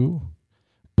do.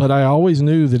 But I always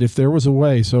knew that if there was a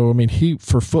way, he,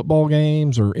 for football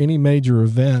games or any major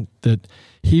event, that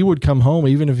he would come home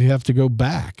even if you have to go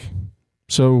back.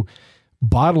 So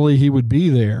bodily, he would be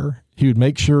there. He would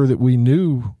make sure that we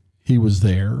knew he was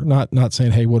there. Not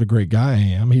saying, hey, what a great guy I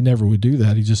am. He never would do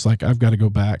that. He's just like, I've got to go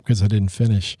back because I didn't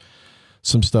finish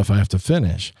some stuff I have to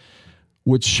finish,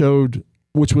 which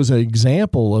was an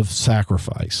example of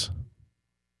sacrifice.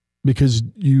 Because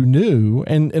you knew,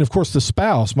 and of course the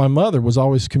spouse, my mother, was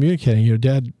always communicating,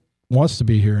 Dad wants to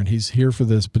be here and he's here for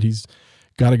this, but he's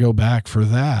got to go back for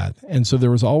that. And so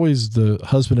there was always the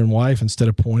husband and wife, instead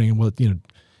of pointing,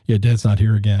 Dad's not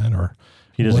here again, or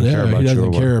he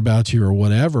doesn't care about you or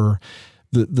whatever.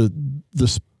 The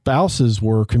spouses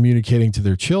were communicating to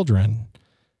their children,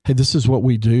 hey, this is what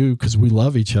we do because we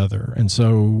love each other. And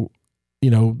so,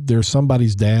 there's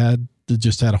somebody's dad that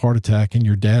just had a heart attack, and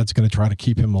your dad's going to try to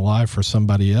keep him alive for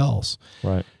somebody else.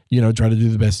 Right. Try to do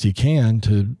the best he can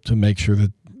to make sure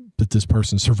that this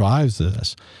person survives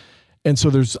this. And so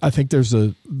I think there's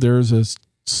a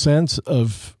sense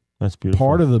of, that's beautiful.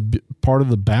 Part of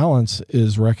the balance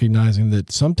is recognizing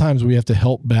that sometimes we have to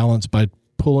help balance by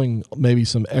pulling maybe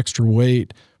some extra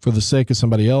weight for the sake of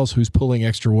somebody else who's pulling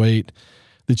extra weight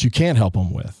that you can't help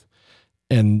them with.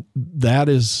 And that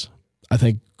is, I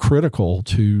think, critical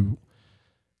to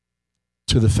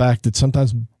the fact that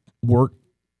sometimes work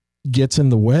gets in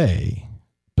the way,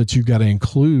 but you've got to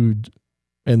include,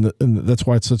 and that's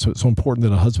why it's so important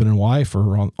that a husband and wife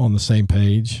are on the same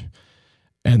page,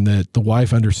 and that the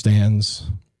wife understands,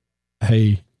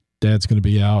 hey, Dad's going to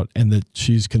be out, and that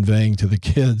she's conveying to the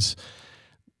kids,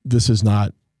 this is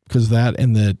not, because that,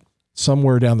 and that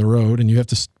somewhere down the road, and you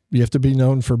have to be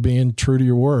known for being true to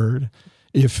your word.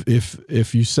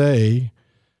 If you say,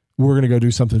 we're going to go do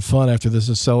something fun after this, is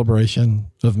a celebration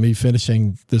of me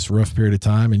finishing this rough period of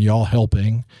time and y'all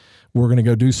helping, we're going to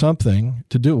go do something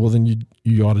to do it. Well, then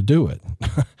you ought to do it.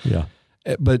 Yeah.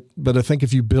 But I think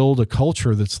if you build a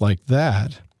culture that's like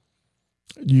that,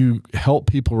 you help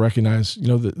people recognize,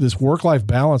 this work-life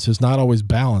balance is not always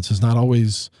balance. It's not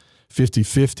always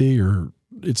 50-50, or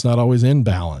it's not always in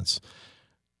balance.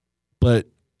 But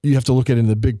you have to look at it in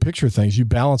the big picture things. You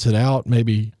balance it out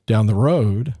maybe down the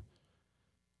road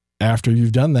after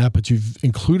you've done that, but you've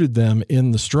included them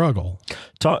in the struggle.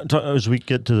 Talk, as we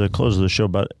get to the close of the show,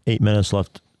 about 8 minutes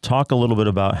left, talk a little bit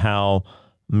about how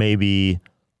maybe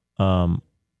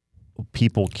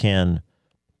people can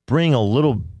bring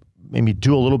maybe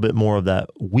do a little bit more of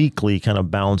that weekly kind of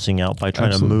balancing out by trying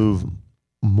Absolutely. To move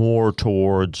more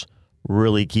towards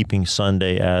really keeping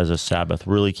Sunday as a Sabbath,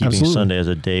 really keeping Absolutely. Sunday as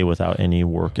a day without any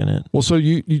work in it. Well, so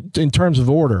you in terms of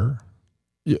order,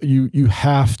 you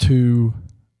have to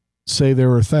say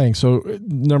there are things. So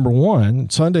number one,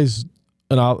 Sunday's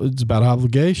it's about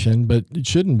obligation, but it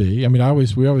shouldn't be. I mean,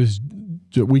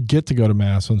 we get to go to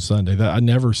Mass on Sunday. That I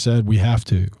never said we have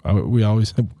to.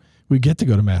 We get to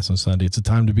go to Mass on Sunday. It's a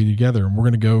time to be together, and we're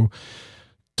going to go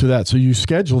to that. So you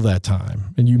schedule that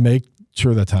time, and you make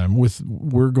sure that time.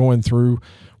 We're going through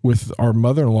with our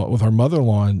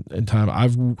mother-in-law in time.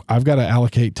 I've got to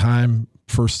allocate time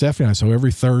for Stephanie and I. So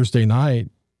every Thursday night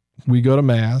we go to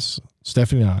Mass,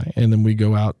 Stephanie and I, and then we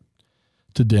go out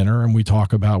to dinner and we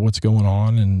talk about what's going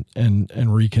on and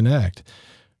reconnect.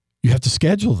 You have to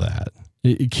schedule that.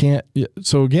 You can't.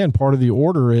 So again, part of the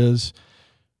order is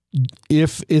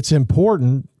if it's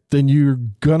important, then you're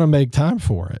going to make time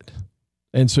for it.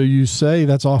 And so you say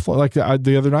that's awful. Like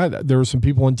the other night, there were some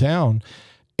people in town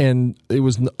and it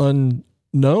was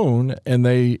unknown and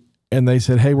they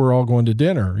said, hey, we're all going to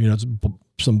dinner,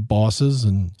 some bosses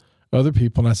and other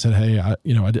people. And I said, hey,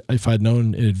 if I'd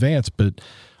known in advance, but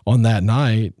on that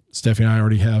night, Stephanie and I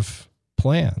already have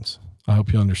plans. I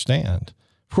hope you understand.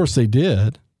 Of course they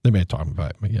did. They may have talked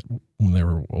about me when they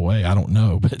were away. I don't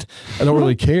know, but I don't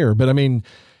really care. But I mean,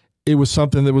 it was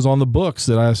something that was on the books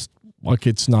that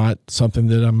it's not something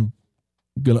that I'm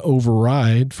going to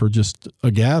override for just a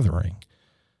gathering.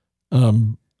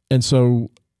 And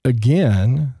so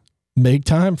again, make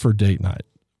time for date night.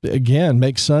 Again,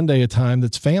 make Sunday a time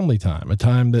that's family time, a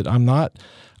time that I'm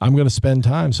going to spend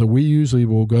time. So we usually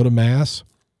will go to Mass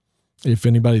if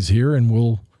anybody's here, and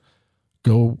we'll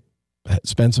go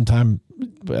spend some time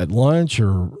at lunch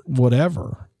or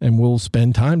whatever, and we'll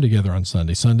spend time together on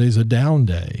Sunday. Sunday's a down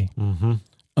day.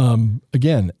 Mm-hmm.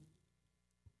 Again,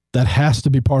 that has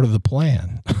to be part of the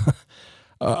plan.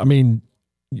 I mean,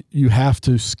 you have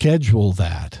to schedule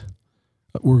that.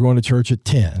 We're going to church at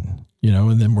 10,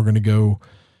 and then we're going to go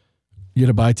get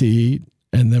a bite to eat,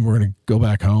 and then we're going to go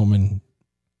back home and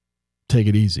take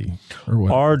it easy or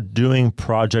whatever. Are doing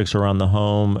projects around the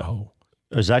home,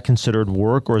 is that considered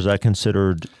work, or is that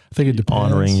considered I think it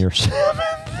depends. Honoring your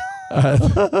Sabbath?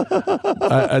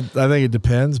 I think it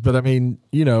depends, but I mean,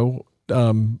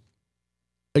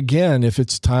 again, if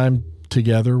it's time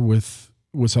together with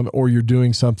some, or you're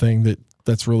doing something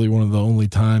that's really one of the only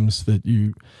times that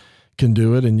you can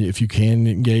do it, and if you can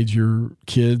engage your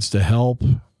kids to help,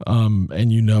 and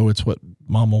it's what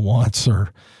Mama wants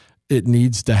or it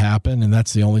needs to happen, and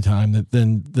that's the only time that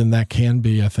then that can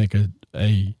be, I think,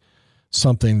 a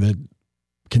something that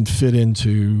can fit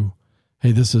into,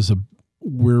 hey,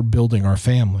 we're building our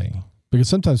family. Because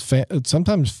sometimes, family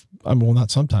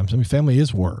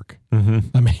is work. Mm-hmm.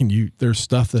 I mean, there's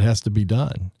stuff that has to be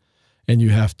done, and you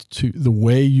have to, the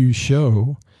way you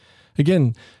show,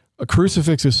 again, a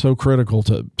crucifix is so critical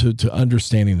to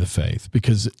understanding the faith,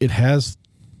 because it has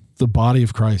the body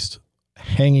of Christ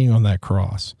hanging on that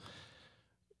cross.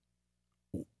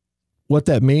 What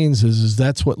that means is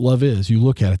that's what love is. You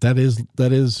look at it. That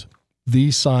is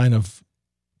the sign of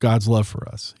God's love for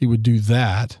us. He would do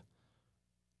that,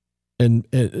 and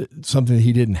something that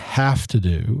he didn't have to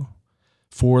do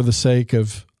for the sake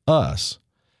of us.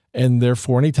 And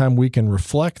therefore, anytime we can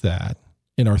reflect that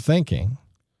in our thinking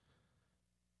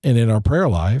and in our prayer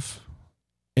life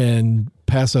and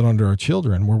pass that on to our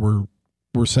children, where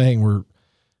we're saying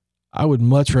I would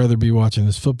much rather be watching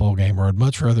this football game, or I'd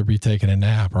much rather be taking a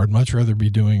nap, or I'd much rather be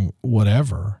doing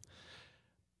whatever,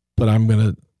 but I'm going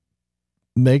to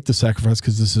make the sacrifice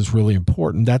because this is really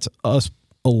important. That's us,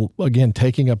 again,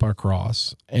 taking up our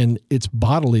cross, and it's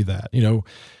bodily that,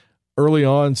 early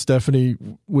on, Stephanie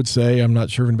would say, I'm not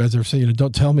sure if anybody's ever said,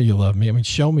 don't tell me you love me. I mean,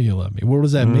 show me you love me. What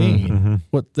does that mean? Mm-hmm.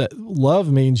 What that love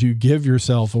means, you give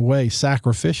yourself away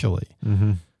sacrificially.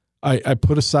 Mm-hmm. I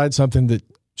put aside something that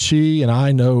she and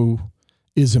I know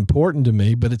is important to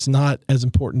me, but it's not as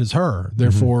important as her.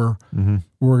 Therefore, mm-hmm.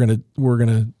 we're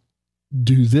gonna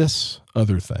do this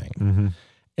other thing, mm-hmm.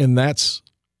 and that's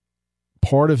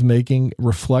part of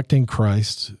reflecting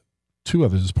Christ to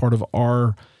others. It's part of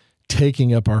our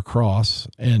taking up our cross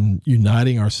and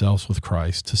uniting ourselves with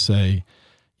Christ to say,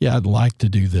 yeah, I'd like to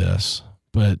do this,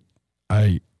 but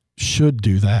I should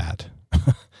do that.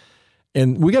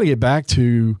 And we got to get back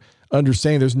to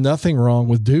understanding there's nothing wrong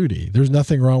with duty. There's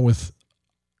nothing wrong with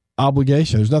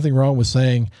obligation. There's nothing wrong with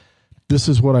saying, this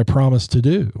is what I promised to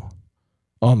do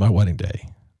on my wedding day.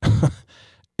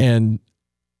 And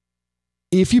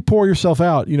if you pour yourself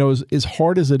out, as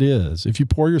hard as it is, if you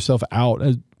pour yourself out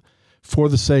for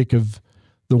the sake of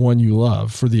the one you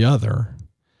love, for the other,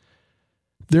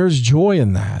 there's joy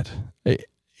in that.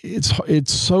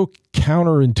 it's so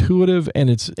counterintuitive and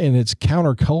it's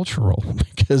countercultural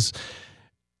because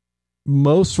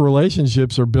most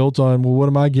relationships are built on, well, what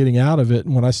am I getting out of it?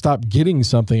 And when I stop getting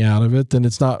something out of it, then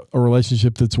it's not a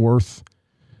relationship that's worth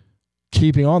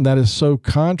keeping on. That is so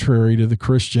contrary to the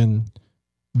Christian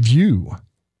view.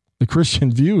 The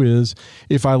Christian view is,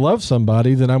 if I love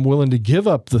somebody, then I'm willing to give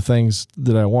up the things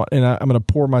that I want, and I'm going to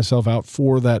pour myself out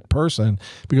for that person,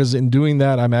 because in doing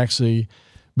that, I'm actually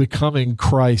becoming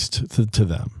Christ to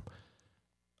them.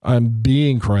 I'm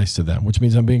being Christ to them, which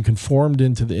means I'm being conformed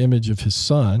into the image of his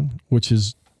Son, which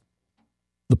is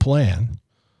the plan.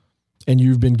 And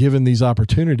you've been given these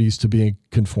opportunities to be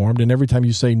conformed. And every time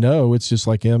you say no, it's just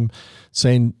like him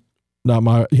saying, not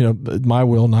my, my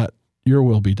will, not your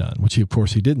will be done, which of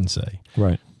course he didn't say.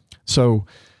 Right. So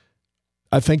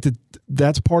I think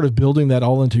that's part of building that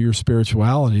all into your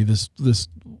spirituality, this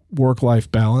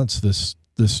work-life balance, this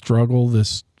struggle,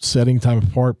 this setting time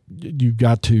apart. You've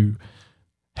got to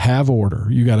have order.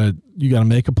 You got to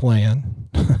make a plan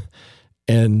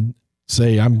and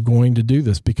say, I'm going to do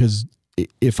this, because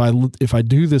if I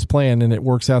do this plan and it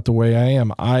works out the way I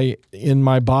am, I in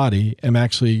my body am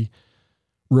actually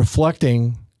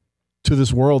reflecting to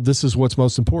this world, this is what's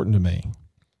most important to me.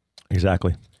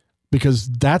 Exactly. Because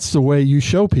that's the way you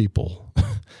show people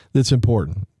that's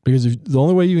important. Because the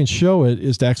only way you can show it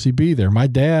is to actually be there. My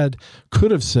dad could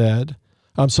have said,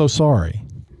 I'm so sorry.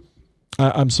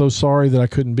 I'm so sorry that I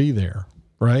couldn't be there,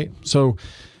 right? So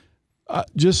I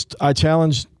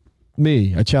challenge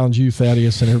you,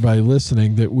 Thaddeus, and everybody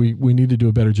listening, that we need to do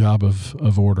a better job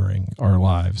of ordering our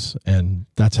lives, and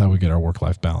that's how we get our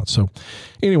work-life balance. So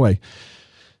anyway,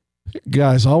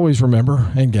 guys, always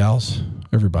remember, and gals,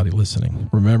 everybody listening,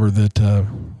 remember that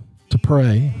to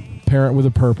pray, parent with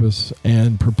a purpose,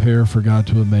 and prepare for God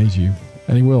to amaze you.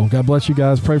 And he will. God bless you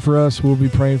guys. Pray for us. We'll be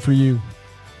praying for you.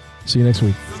 See you next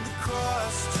week.